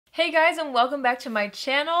Hey guys, and welcome back to my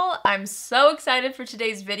channel. I'm so excited for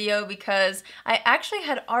today's video because I actually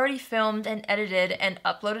had already filmed and edited and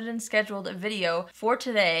uploaded and scheduled a video for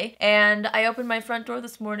today, and I opened my front door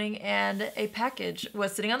this morning and a package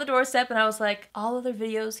was sitting on the doorstep and I was like, all other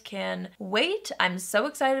videos can wait. I'm so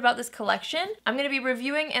excited about this collection. I'm going to be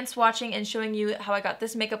reviewing and swatching and showing you how I got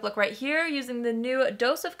this makeup look right here using the new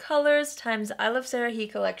Dose of Colors times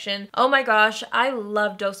Iluvsarahii collection. Oh my gosh, I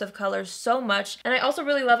love Dose of Colors so much, and I also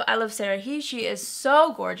really love Iluvsarahii. She is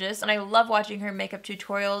so gorgeous and I love watching her makeup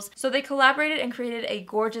tutorials. So they collaborated and created a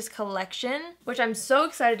gorgeous collection, which I'm so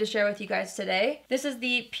excited to share with you guys today. This is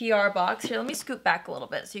the PR box. Here, let me scoot back a little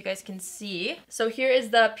bit so you guys can see. So here is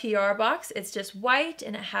the PR box. It's just white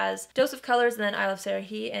and it has Dose of Colors and then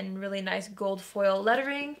Iluvsarahii and really nice gold foil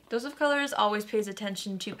lettering. Dose of Colors always pays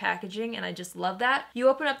attention to packaging and I just love that. You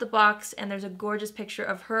open up the box and there's a gorgeous picture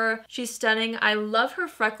of her. She's stunning. I love her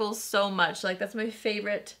freckles so much. Like, that's my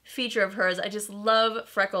favorite feature of hers. I just love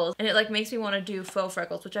freckles and it like makes me want to do faux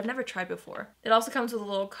freckles, which I've never tried before. It also comes with a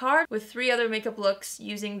little card with 3 other makeup looks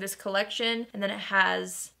using this collection, and then it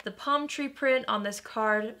has the palm tree print on this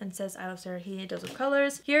card and says Iluvsarahii Dose of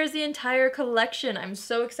Colors. Here's the entire collection. I'm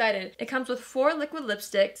so excited. It comes with 4 liquid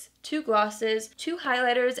lipsticks, 2 glosses, 2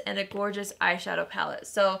 highlighters, and a gorgeous eyeshadow palette.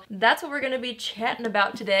 So that's what we're going to be chatting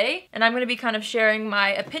about today, and I'm going to be kind of sharing my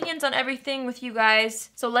opinions on everything with you guys.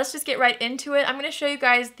 So let's just get right into it. I'm going to show you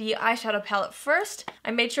guys the eyeshadow palette first.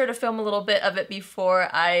 I made sure to film a little bit of it before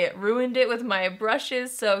I ruined it with my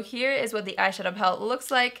brushes. So here is what the eyeshadow palette looks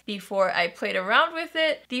like before I played around with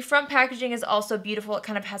it. The front packaging is also beautiful. It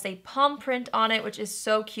kind of has a palm print on it, which is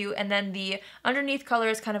so cute. And then the underneath color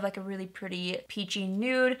is kind of like a really pretty peachy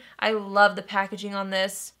nude. I love the packaging on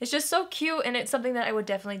this. It's just so cute and it's something that I would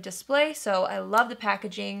definitely display. So I love the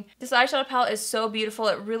packaging. This eyeshadow palette is so beautiful.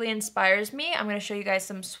 It really inspires me. I'm going to show you guys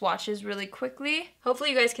some swatches really quickly.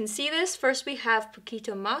 Hopefully you guys can see this. First we have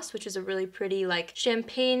Poquito Mas, which is a really pretty like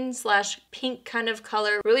champagne slash pink kind of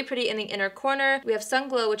color. Really pretty in the inner corner. We have Sun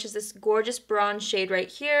Glow, which is this gorgeous bronze shade right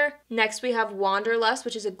here. Next we have Wanderlust,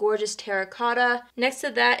 which is a gorgeous terracotta. Next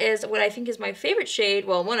to that is what I think is my favorite shade.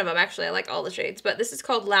 Well, one of them actually. I like all the shades, but this is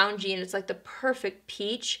called Loungy and it's like the perfect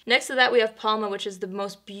peach. Next to that we have Palma, which is the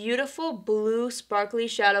most beautiful blue sparkly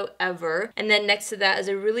shadow ever. And then next to that is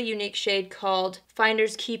a really unique shade called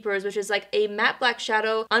Finders Keepers, which is like a matte black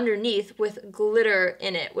shadow underneath with glitter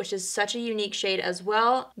in it, which is such a unique shade as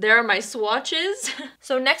well. There are my swatches.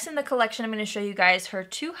 So next in the collection, I'm going to show you guys her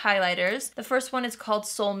 2 highlighters. The first one is called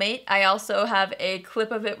Soulmate. I also have a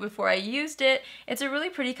clip of it before I used it. It's a really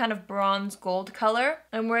pretty kind of bronze gold color.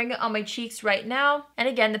 I'm wearing it on my cheeks right now. And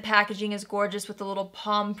again, the packaging is gorgeous with the little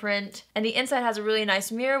palm print. And the inside has a really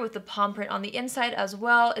nice mirror with the palm print on the inside as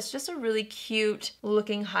well. It's just a really cute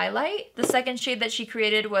looking highlight. The second shade that she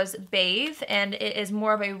created was Bathe, and it is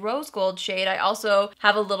more of a rose gold shade. I also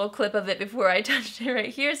have a little clip of it before I touched it right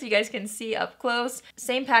here so you guys can see up close.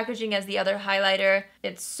 Same packaging as the other highlighter.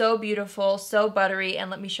 It's so beautiful, so buttery, and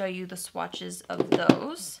let me show you the swatches of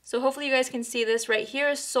those. So hopefully you guys can see this. Right here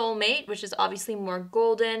is Soulmate, which is obviously more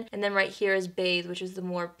golden, and then right here is Bathe, which is the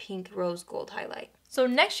more pink rose gold highlight. So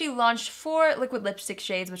next she launched 4 liquid lipstick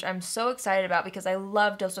shades, which I'm so excited about because I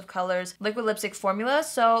love Dose of Colors liquid lipstick formula.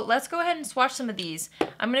 So let's go ahead and swatch some of these.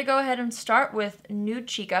 I'm going to go ahead and start with Nude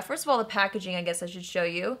Chica. First of all, the packaging, I guess I should show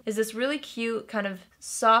you, is this really cute kind of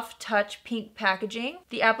soft touch pink packaging.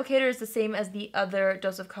 The applicator is the same as the other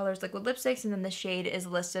Dose of Colors liquid lipsticks, and then the shade is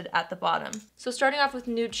listed at the bottom. So starting off with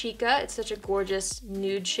Nude Chica, it's such a gorgeous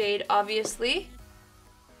nude shade, obviously.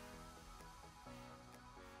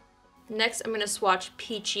 Next, I'm going to swatch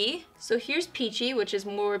Peachii. So here's Peachii, which is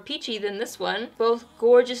more peachy than this one. Both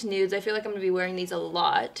gorgeous nudes. I feel like I'm going to be wearing these a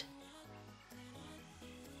lot.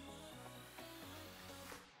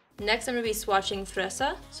 Next, I'm going to be swatching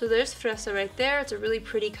Fresa. So there's Fresa right there. It's a really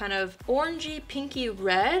pretty kind of orangey, pinky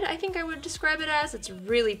red, I think I would describe it as. It's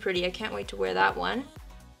really pretty. I can't wait to wear that one.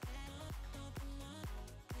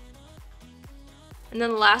 And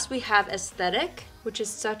then last we have Aesthetic, which is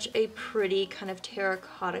such a pretty kind of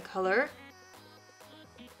terracotta color.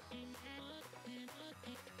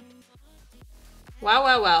 Wow,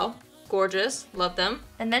 wow, wow. Gorgeous. Love them.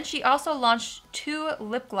 And then she also launched 2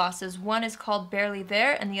 lip glosses. One is called Barely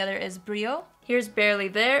There and the other is Brillo. Here's Barely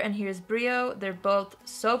There and here's Brillo. They're both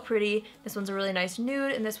so pretty. This one's a really nice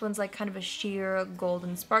nude and this one's like kind of a sheer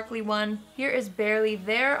golden sparkly one. Here is Barely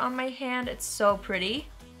There on my hand. It's so pretty.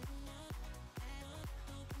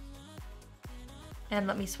 And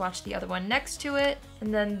let me swatch the other one next to it.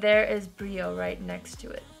 And then there is Brillo right next to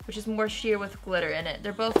it, which is more sheer with glitter in it.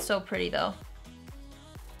 They're both so pretty though.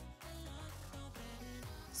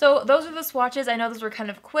 So those are the swatches. I know those were kind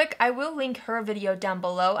of quick. I will link her video down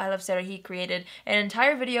below. Iluvsarahii created an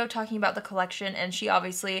entire video talking about the collection, and she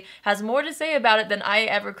obviously has more to say about it than I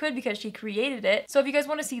ever could because she created it. So if you guys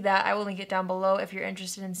want to see that, I will link it down below if you're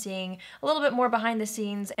interested in seeing a little bit more behind the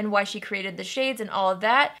scenes and why she created the shades and all of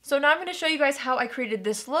that. So now I'm going to show you guys how I created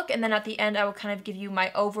this look, and then at the end I will kind of give you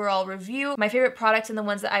my overall review, my favorite products and the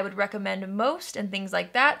ones that I would recommend most and things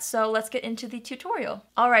like that. So let's get into the tutorial.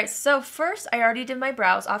 Alright, so first I already did my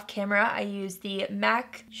brows off camera. I used the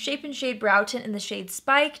MAC Shape and Shade Brow Tint in the shade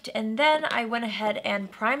Spiked, and then I went ahead and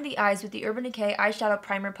primed the eyes with the Urban Decay Eyeshadow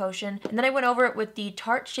Primer Potion, and then I went over it with the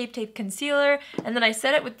Tarte Shape Tape Concealer, and then I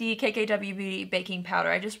set it with the KKW Beauty Baking Powder.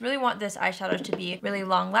 I just really want this eyeshadow to be really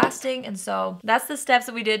long lasting, and so that's the steps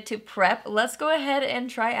that we did to prep. Let's go ahead and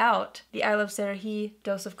try out the Iluvsarahii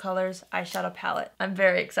Dose of Colors eyeshadow palette. I'm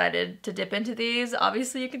very excited to dip into these.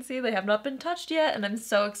 Obviously you can see they have not been touched yet, and I'm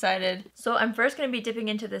so excited. So I'm first going to be dipping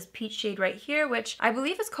into this peach shade right here, which I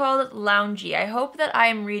believe is called Loungy. I hope that I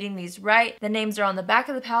am reading these right. The names are on the back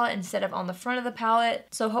of the palette instead of on the front of the palette,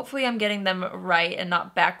 so hopefully I'm getting them right and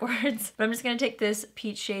not backwards. But I'm just going to take this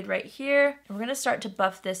peach shade right here, and we're going to start to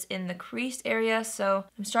buff this in the crease area. So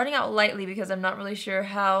I'm starting out lightly because I'm not really sure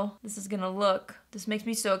how this is going to look. This makes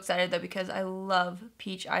me so excited though because I love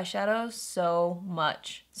peach eyeshadows so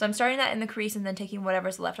much. So I'm starting that in the crease and then taking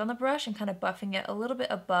whatever's left on the brush and kind of buffing it a little bit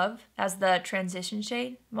above as the transition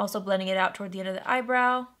shade. I'm also blending it out toward the end of the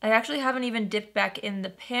eyebrow. I actually haven't even dipped back in the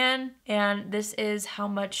pan, and this is how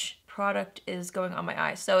much product is going on my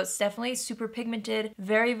eyes. So it's definitely super pigmented,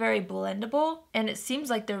 very, very blendable, and it seems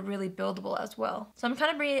like they're really buildable as well. So I'm kind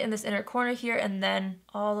of bringing it in this inner corner here and then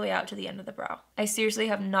all the way out to the end of the brow. I seriously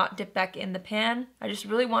have not dipped back in the pan. I just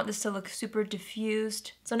really want this to look super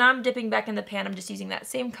diffused. So now I'm dipping back in the pan. I'm just using that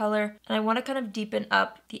same color, and I want to kind of deepen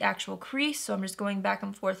up the actual crease. So I'm just going back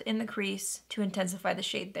and forth in the crease to intensify the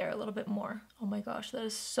shade there a little bit more. Oh my gosh, that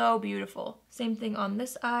is so beautiful. Same thing on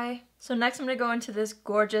this eye. So next I'm going to go into this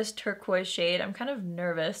gorgeous turquoise shade. I'm kind of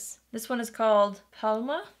nervous. This one is called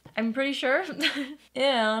Palma, I'm pretty sure.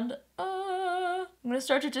 And I'm going to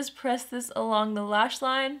start to just press this along the lash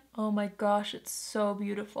line. Oh my gosh, it's so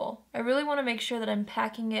beautiful. I really want to make sure that I'm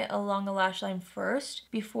packing it along the lash line first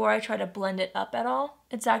before I try to blend it up at all.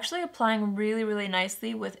 It's actually applying really, really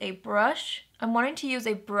nicely with a brush. I'm wanting to use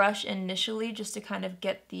a brush initially just to kind of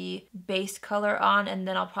get the base color on, and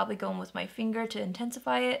then I'll probably go in with my finger to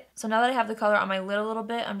intensify it. So now that I have the color on my lid a little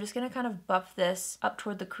bit, I'm just going to kind of buff this up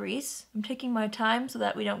toward the crease. I'm taking my time so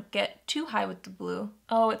that we don't get too high with the blue.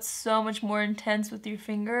 Oh, it's so much more intense with your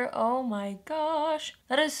finger. Oh my gosh.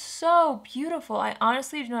 That is so beautiful. I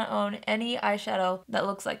honestly do not own any eyeshadow that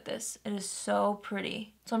looks like this. It is so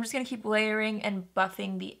pretty. So I'm just going to keep layering and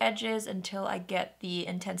buffing the edges until I get the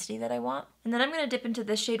intensity that I want. And then I'm going to dip into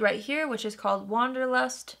this shade right here, which is called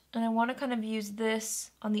Wanderlust. And I want to kind of use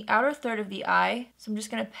this on the outer third of the eye. So I'm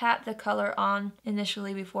just going to pat the color on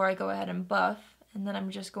initially before I go ahead and buff. And then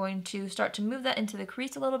I'm just going to start to move that into the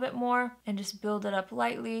crease a little bit more and just build it up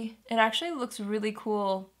lightly. It actually looks really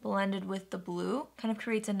cool blended with the blue. Kind of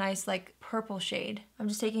creates a nice like purple shade. I'm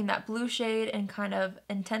just taking that blue shade and kind of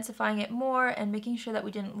intensifying it more and making sure that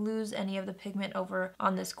we didn't lose any of the pigment over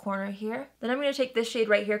on this corner here. Then I'm going to take this shade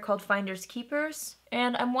right here called Finders Keepers.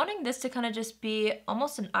 And I'm wanting this to kind of just be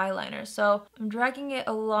almost an eyeliner. So I'm dragging it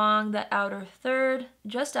along the outer third,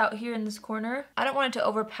 just out here in this corner. I don't want it to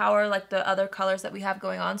overpower like the other colors that we have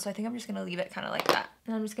going on, so I think I'm just going to leave it kind of like that.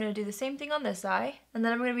 And I'm just going to do the same thing on this eye. And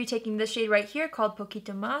then I'm going to be taking this shade right here called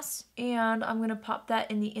Poquito Mas, and I'm going to pop that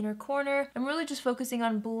in the inner corner. I'm really just focusing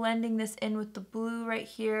on blending this in with the blue right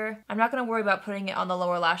here. I'm not going to worry about putting it on the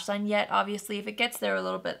lower lash line yet. Obviously, if it gets there a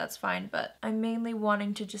little bit, that's fine, but I'm mainly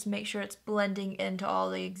wanting to just make sure it's blending into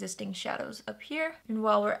all the existing shadows up here. And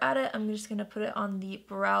while we're at it, I'm just going to put it on the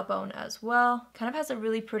brow bone as well. Kind of has a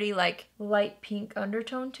really pretty like light pink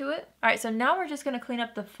undertone to it. All right, so now we're just going to clean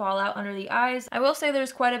up the fallout under the eyes. I will say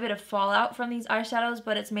there's quite a bit of fallout from these eyeshadows,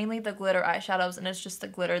 but it's mainly the glitter eyeshadows, and it's just the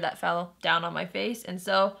glitter that fell down on my face, and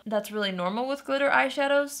so that's really normal with glitter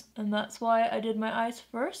eyeshadows, and that's why I did my eyes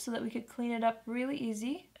first, so that we could clean it up really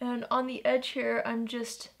easy. And on the edge here, I'm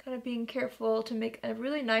just kind of being careful to make a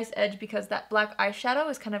really nice edge because that black eyeshadow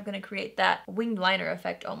is kind of going to create that winged liner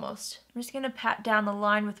effect almost. I'm just going to pat down the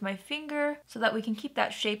line with my finger so that we can keep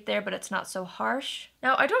that shape there, but it's not so harsh.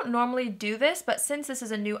 Now, I don't normally do this, but since this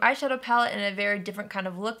is a new eyeshadow palette and a very different kind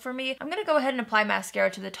of look for me, I'm going to go ahead and apply mascara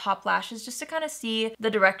to the top lashes just to kind of see the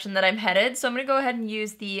direction that I'm headed. So I'm going to go ahead and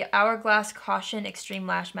use the Hourglass Caution Extreme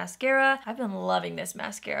Lash Mascara. I've been loving this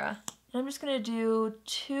mascara. And I'm just going to do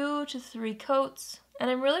 2 to 3 coats. And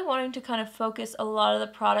I'm really wanting to kind of focus a lot of the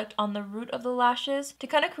product on the root of the lashes to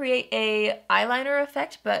kind of create a eyeliner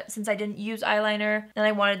effect, but since I didn't use eyeliner and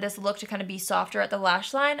I wanted this look to kind of be softer at the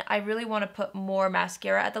lash line, I really want to put more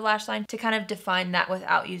mascara at the lash line to kind of define that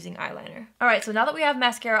without using eyeliner. Alright, so now that we have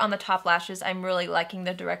mascara on the top lashes, I'm really liking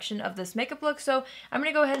the direction of this makeup look, so I'm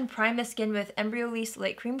going to go ahead and prime the skin with Embryolisse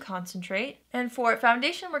Late Cream Concentrate. And for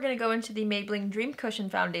foundation, we're going to go into the Maybelline Dream Cushion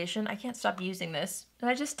Foundation. I can't stop using this. And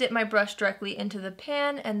I just dip my brush directly into the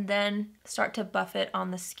pan and then start to buff it on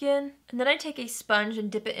the skin. And then I take a sponge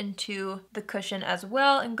and dip it into the cushion as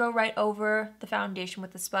well and go right over the foundation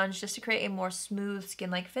with the sponge just to create a more smooth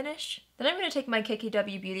skin-like finish. Then I'm going to take my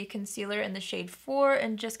KKW Beauty Concealer in the shade 4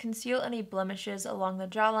 and just conceal any blemishes along the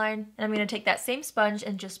jawline. And I'm going to take that same sponge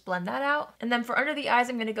and just blend that out. And then for under the eyes,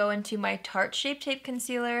 I'm going to go into my Tarte Shape Tape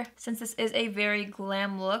Concealer. Since this is a very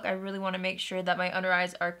glam look, I really want to make sure that my under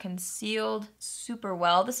eyes are concealed super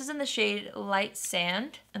well. This is in the shade Light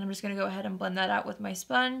Sand. And I'm just going to go ahead and blend that out with my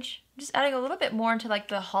sponge. I'm just adding a little bit more into like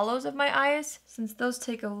the hollows of my eyes, since those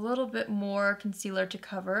take a little bit more concealer to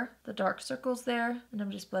cover the dark circles there, and I'm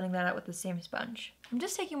just blending that out with the same sponge. I'm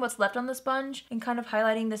just taking what's left on the sponge and kind of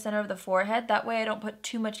highlighting the center of the forehead. That way I don't put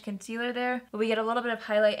too much concealer there, but we get a little bit of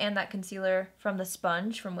highlight and that concealer from the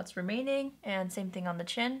sponge from what's remaining, and same thing on the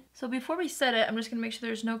chin. So before we set it, I'm just going to make sure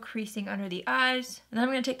there's no creasing under the eyes, and then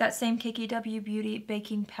I'm going to take that same KKW Beauty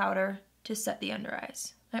baking powder to set the under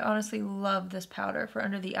eyes. I honestly love this powder for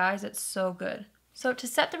under the eyes. It's so good. So to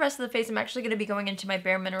set the rest of the face, I'm actually going to be going into my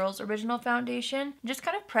Bare Minerals Original Foundation. Just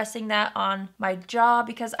kind of pressing that on my jaw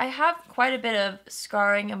because I have quite a bit of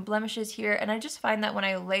scarring and blemishes here, and I just find that when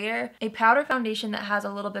I layer a powder foundation that has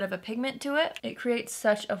a little bit of a pigment to it, it creates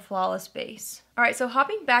such a flawless base. Alright, so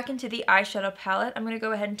hopping back into the eyeshadow palette, I'm going to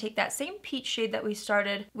go ahead and take that same peach shade that we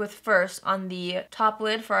started with first on the top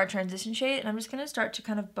lid for our transition shade, and I'm just going to start to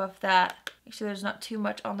kind of buff that. Make sure there's not too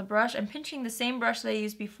much on the brush. I'm pinching the same brush that I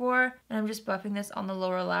used before, and I'm just buffing this on the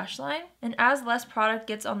lower lash line. And as less product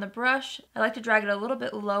gets on the brush, I like to drag it a little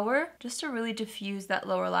bit lower just to really diffuse that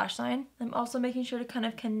lower lash line. I'm also making sure to kind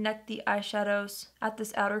of connect the eyeshadows at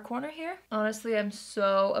this outer corner here. Honestly, I'm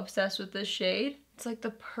so obsessed with this shade. It's like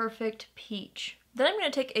the perfect peach. Then I'm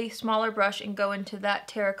going to take a smaller brush and go into that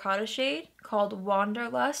terracotta shade called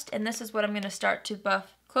Wanderlust, and this is what I'm going to start to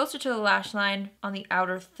buff closer to the lash line on the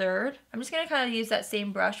outer third. I'm just going to kind of use that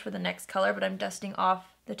same brush for the next color, but I'm dusting off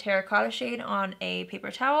the terracotta shade on a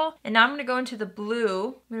paper towel. And now I'm going to go into the blue.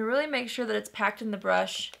 I'm going to really make sure that it's packed in the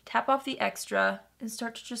brush, tap off the extra, and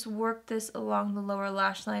start to just work this along the lower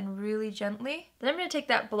lash line really gently. Then I'm going to take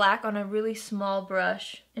that black on a really small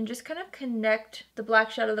brush and just kind of connect the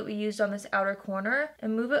black shadow that we used on this outer corner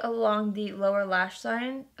and move it along the lower lash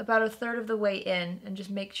line about a third of the way in, and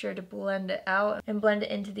just make sure to blend it out and blend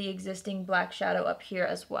it into the existing black shadow up here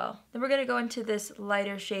as well. Then we're going to go into this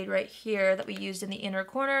lighter shade right here that we used in the inner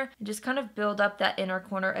corner and just kind of build up that inner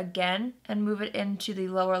corner again and move it into the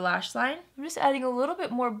lower lash line. I'm just adding a little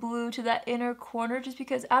bit more blue to that inner corner just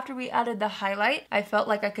because after we added the highlight, I felt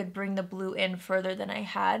like I could bring the blue in further than I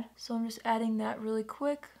had. So I'm just adding that really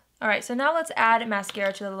quick. Alright, so now let's add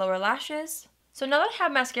mascara to the lower lashes. So now that I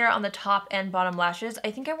have mascara on the top and bottom lashes,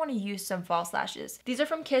 I think I want to use some false lashes. These are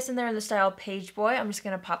from Kiss and they're in the style Page Boy. I'm just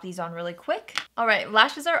going to pop these on really quick. Alright,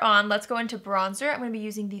 lashes are on. Let's go into bronzer. I'm going to be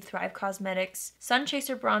using the Thrive Causemetics Sun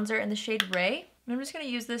Chaser Bronzer in the shade Ray. And I'm just going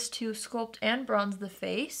to use this to sculpt and bronze the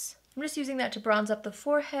face. I'm just using that to bronze up the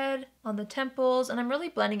forehead, on the temples, and I'm really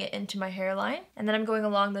blending it into my hairline. And then I'm going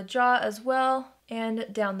along the jaw as well, and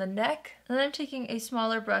down the neck. And then I'm taking a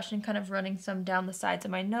smaller brush and kind of running some down the sides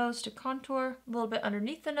of my nose to contour, a little bit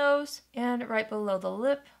underneath the nose, and right below the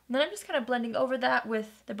lip. And then I'm just kind of blending over that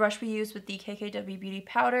with the brush we used with the KKW Beauty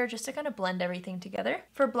Powder, just to kind of blend everything together.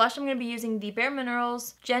 For blush, I'm going to be using the Bare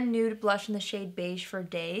Minerals Gen Nude blush in the shade Beige for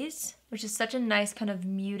Days, which is such a nice kind of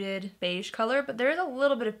muted beige color, but there is a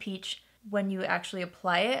little bit of peach when you actually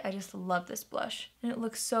apply it. I just love this blush, and it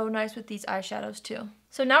looks so nice with these eyeshadows too.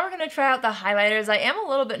 So now we're going to try out the highlighters. I am a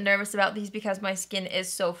little bit nervous about these because my skin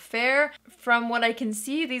is so fair. From what I can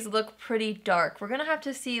see, these look pretty dark. We're going to have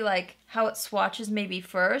to see like how it swatches maybe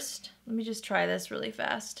first. Let me just try this really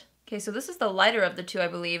fast. Okay, so this is the lighter of the two, I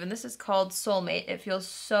believe, and this is called Soulmate. It feels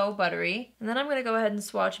so buttery. And then I'm going to go ahead and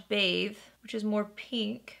swatch Bathe, which is more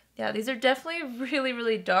pink. Yeah, these are definitely really,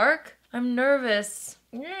 really dark. I'm nervous.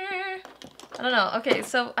 I don't know. Okay,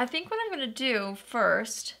 so I think what I'm going to do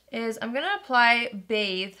first is I'm going to apply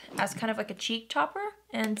Bathe as kind of like a cheek topper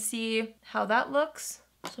and see how that looks.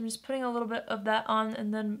 So I'm just putting a little bit of that on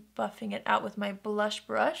and then buffing it out with my blush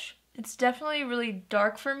brush. It's definitely really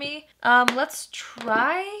dark for me. Let's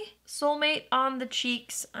try Soulmate on the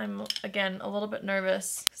cheeks. I'm, again, a little bit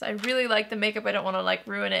nervous because I really like the makeup. I don't want to like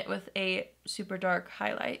ruin it with a super dark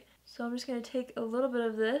highlight. So I'm just going to take a little bit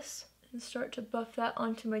of this and start to buff that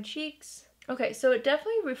onto my cheeks. Okay, so it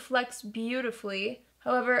definitely reflects beautifully.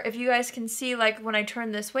 However, if you guys can see, like when I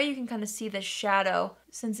turn this way, you can kind of see the shadow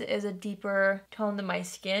since it is a deeper tone than my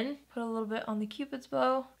skin. Put a little bit on the Cupid's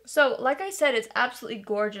bow. So like I said, it's absolutely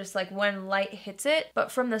gorgeous like when light hits it,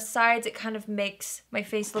 but from the sides it kind of makes my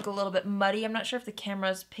face look a little bit muddy. I'm not sure if the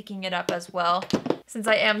camera's picking it up as well since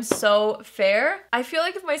I am so fair. I feel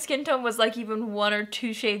like if my skin tone was like even 1 or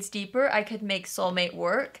 2 shades deeper, I could make Soulmate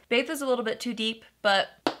work. Bathe is a little bit too deep, but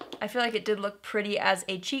I feel like it did look pretty as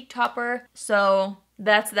a cheek topper, so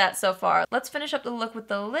that's that so far. Let's finish up the look with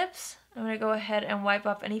the lips. I'm gonna go ahead and wipe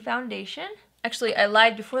off any foundation. Actually, I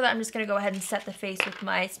lied before that. I'm just gonna go ahead and set the face with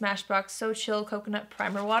my Smashbox So Chill Coconut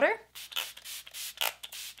Primer Water.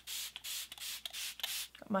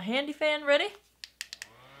 Got my handy fan ready.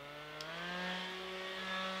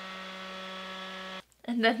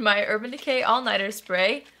 And then my Urban Decay All Nighter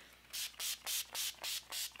Spray.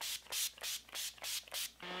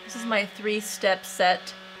 This is my 3-step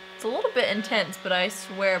set. It's a little bit intense, but I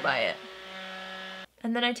swear by it.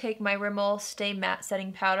 And then I take my Rimmel Stay Matte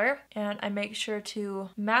Setting Powder and I make sure to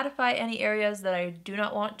mattify any areas that I do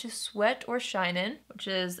not want to sweat or shine in, which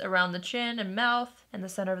is around the chin and mouth and the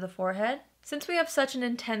center of the forehead. Since we have such an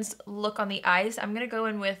intense look on the eyes, I'm going to go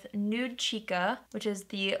in with Nude Chica, which is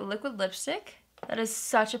the liquid lipstick. That is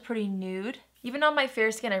such a pretty nude. Even on my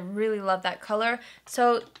fair skin, I really love that color.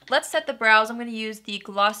 So let's set the brows. I'm going to use the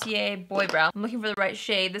Glossier Boy Brow. I'm looking for the right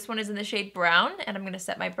shade. This one is in the shade Brown, and I'm going to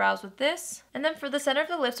set my brows with this. And then for the center of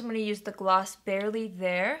the lips, I'm going to use the gloss Barely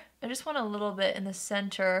There. I just want a little bit in the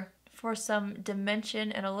center for some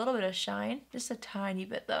dimension and a little bit of shine. Just a tiny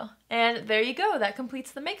bit though. And there you go, that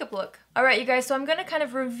completes the makeup look. Alright you guys, so I'm gonna kind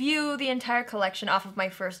of review the entire collection off of my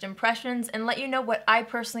first impressions and let you know what I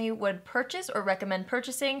personally would purchase or recommend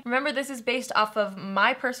purchasing. Remember, this is based off of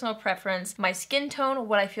my personal preference, my skin tone,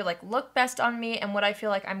 what I feel like look best on me, and what I feel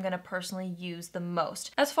like I'm gonna personally use the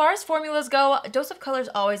most. As far as formulas go, Dose of Colors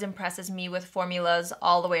always impresses me with formulas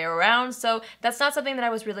all the way around, so that's not something that I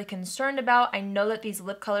was really concerned about. I know that these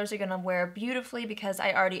lip colors are gonna wear beautifully because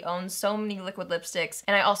I already own so many liquid lipsticks,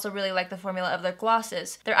 and I also really like the formula of their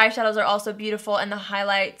glosses. Their eyeshadows are also beautiful and the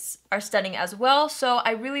highlights are stunning as well, so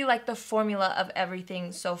I really like the formula of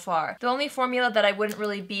everything so far. The only formula that I wouldn't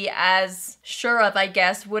really be as sure of, I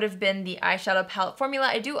guess, would have been the eyeshadow palette formula.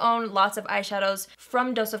 I do own lots of eyeshadows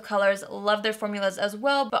from Dose of Colors, love their formulas as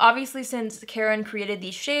well, but obviously since Karen created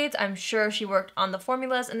these shades, I'm sure she worked on the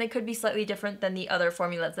formulas and they could be slightly different than the other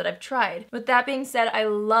formulas that I've tried. With that being said, I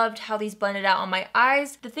loved how these blended out on my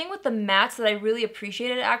eyes. The thing with the mattes that I really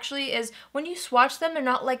appreciated actually is when you swatch them, they're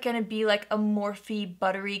not like gonna be like a Morphe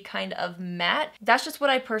buttery kind of matte. That's just what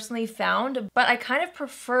I personally found, but I kind of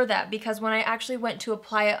prefer that because when I actually went to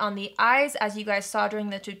apply it on the eyes, as you guys saw during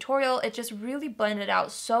the tutorial, it just really blended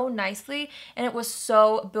out so nicely and it was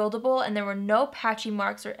so buildable and there were no patchy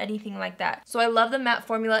marks or anything like that. So I love the matte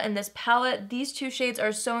formula in this palette. These two shades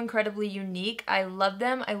are so incredibly unique. I love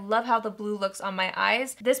them. I love how the blue looks on my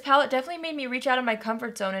eyes. This palette definitely made me reach out of my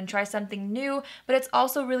comfort zone and try something new, but it's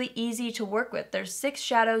also really easy to work with. There's 6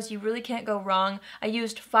 shadows. You really can't go wrong. I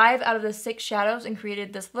used 5 out of the 6 shadows and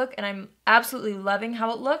created this look, and I'm absolutely loving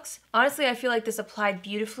how it looks. Honestly, I feel like this applied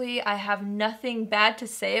beautifully. I have nothing bad to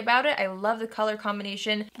say about it. I love the color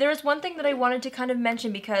combination. There was one thing that I wanted to kind of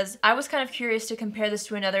mention because I was kind of curious to compare this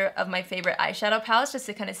to another of my favorite eyeshadow palettes just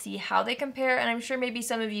to kind of see how they compare, and I'm sure maybe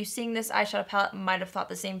some of you seeing this eyeshadow palette might have thought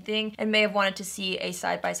the same thing and may have wanted to see a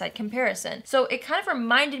side-by-side comparison. So it kind of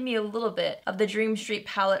reminded me a little bit of the Dream Street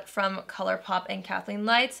palette from ColourPop and Kathleen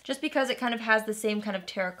Lights, just because it kind of has the same kind of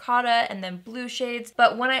terracotta and then blue shades,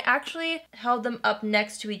 but when I actually held them up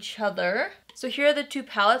next to each other, so here are the two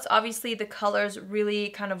palettes. Obviously the colors really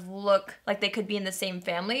kind of look like they could be in the same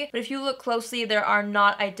family, but if you look closely, there are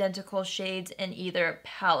not identical shades in either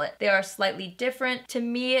palette. They are slightly different. To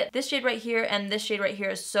me, this shade right here and this shade right here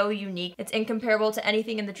is so unique. It's incomparable to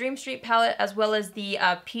anything in the Dream Street palette, as well as the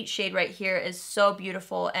peach shade right here is so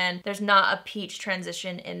beautiful, and there's not a peach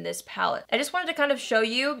transition in this palette. I just wanted to kind of show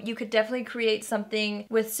you, you could definitely create something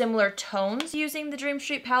with similar tones using the Dream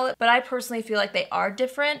Street palette, but I personally feel like they are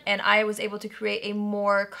different, and I was able to create a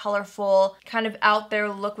more colorful, kind of out there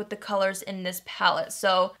look with the colors in this palette.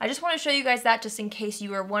 So I just want to show you guys that just in case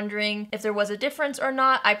you were wondering if there was a difference or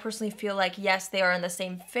not. I personally feel like yes, they are in the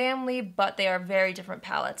same family, but they are very different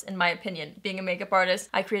palettes in my opinion. Being a makeup artist,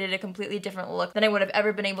 I created a completely different look than I would have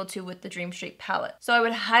ever been able to with the Dream Street palette. So I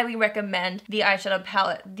would highly recommend the eyeshadow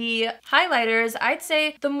palette. The highlighters, I'd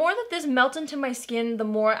say the more that this melts into my skin, the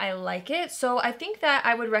more I like it. So I think that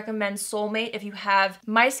I would recommend Soulmate if you have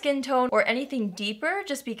my skin tone or anything deeper,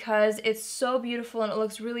 just because it's so beautiful and it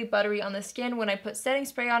looks really buttery on the skin. When I put setting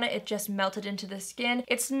spray on it, it just melted into the skin.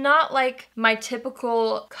 It's not like my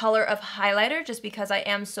typical color of highlighter just because I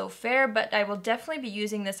am so fair, but I will definitely be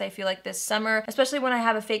using this, I feel like, this summer, especially when I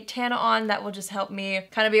have a fake tan on. That will just help me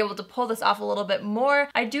kind of be able to pull this off a little bit more.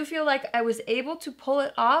 I do feel like I was able to pull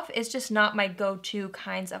it off. It's just not my go-to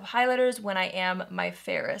kinds of highlighters when I am my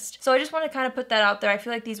fairest. So I just want to kind of put that out there. I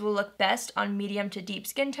feel like these will look best on medium to deep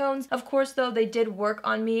skin tones. Of course, though, they did work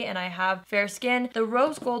on me and I have fair skin. The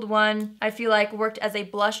rose gold one, I feel like worked as a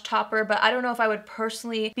blush topper, but I don't know if I would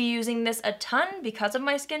personally be using this a ton because of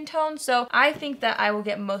my skin tone. So I think that I will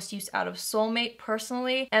get most use out of Soulmate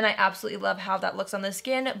personally, and I absolutely love how that looks on the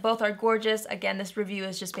skin. Both are gorgeous. Again, this review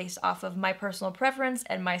is just based off of my personal preference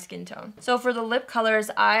and my skin tone. So for the lip colors,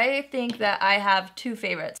 I think that I have two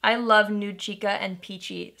favorites. I love Nude Chica and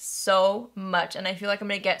Peachii so much, and I feel like I'm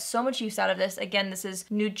gonna get so much use out of this. Again, this is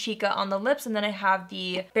Nude Chica on the lips, and then I have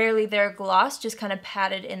the Barely There gloss just kind of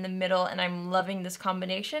padded in the middle, and I'm loving this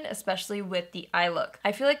combination, especially with the eye look.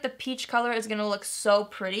 I feel like the peach color is gonna look so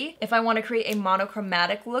pretty if I want to create a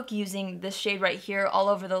monochromatic look using this shade right here all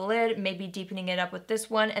over the lid, maybe deepening it up with this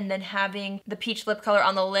one, and then having the peach lip color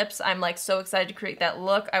on the lips. I'm like so excited to create that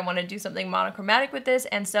look. I want to do something monochromatic with this,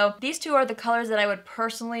 and so these two are the colors that I would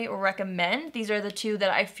personally recommend. These are the two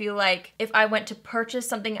that I feel like if I went to purchase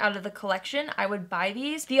something out of the collection, I would buy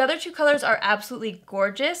these. The other two colors are absolutely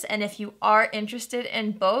gorgeous, and if you are interested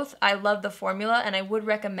in both, I love the formula and I would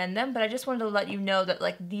recommend them, but I just wanted to let you know that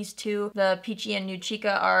like these two, the Peachii and Nude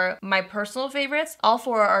Chica, are my personal favorites. All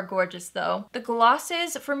four are gorgeous though. The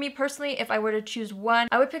glosses, for me personally, if I were to choose one,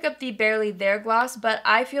 I would pick up the Barely There gloss, but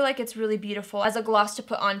I feel like it's really beautiful as a gloss to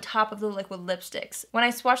put on top of the liquid lipsticks. When I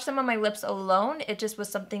swatched them on my lips alone, it just was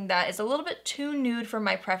something that is a little bit too nude for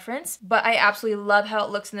my preference, but I absolutely love how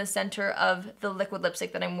it looks in the center of the liquid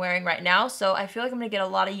lipstick that I'm wearing right now, so I feel like I'm gonna get a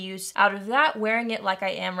lot of use out of that wearing it like I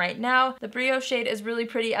am right now. The Brillo shade is really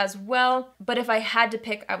pretty as well, but if I had to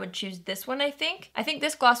pick, I would choose this one, I think. I think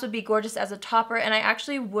this gloss would be gorgeous as a topper, and I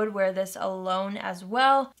actually would wear this alone as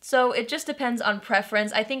well, so it just depends on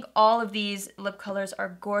preference. I think all of these lip colors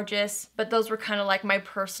are gorgeous, but those were kind of like my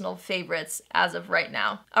personal favorites as of right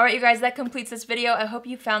now. Alright, you guys, that completes this video. I hope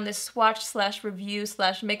you found this swatch slash review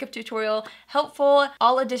slash makeup tutorial helpful.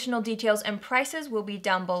 All additional details and prices will be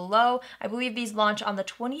down below. I believe these launch on the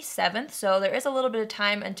 27th, so there is a little bit of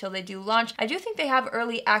time until they do launch. I do think they have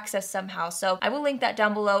early access somehow, so I will link that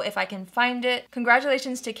down below if I can find it.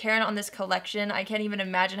 Congratulations to Karen on this collection. I can't even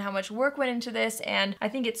imagine how much work went into this, and I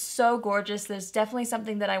think it's so gorgeous. There's definitely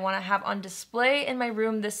something that I want to have on display in my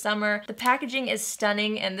room this summer. The packaging is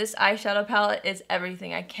stunning, and this eyeshadow palette is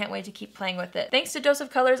everything. I can't wait to keep playing with it. Thanks to Dose of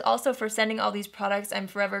Colors also for sending all these products. I'm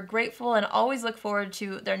forever grateful and always look forward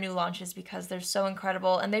to their new launches because they're so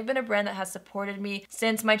incredible, and they've been a brand that has supported me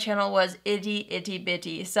since my channel was itty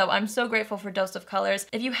bitty. So I'm so grateful for Dose of Colors.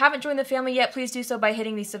 If you haven't joined the family yet, please do so by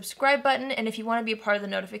hitting the subscribe button, and if you want to be a part of the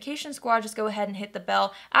notification squad, just go ahead and hit the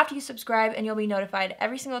bell after you subscribe and you'll be notified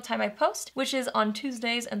every single time I post, which is on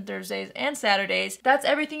Tuesdays and Thursdays and Saturdays. That's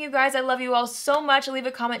everything, you guys. I love you all so much. Leave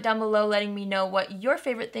a comment down below letting me know what your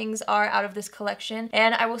favorite things are out of this collection,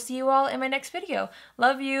 and I will see you all in my next video.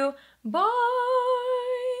 Love you. Bye!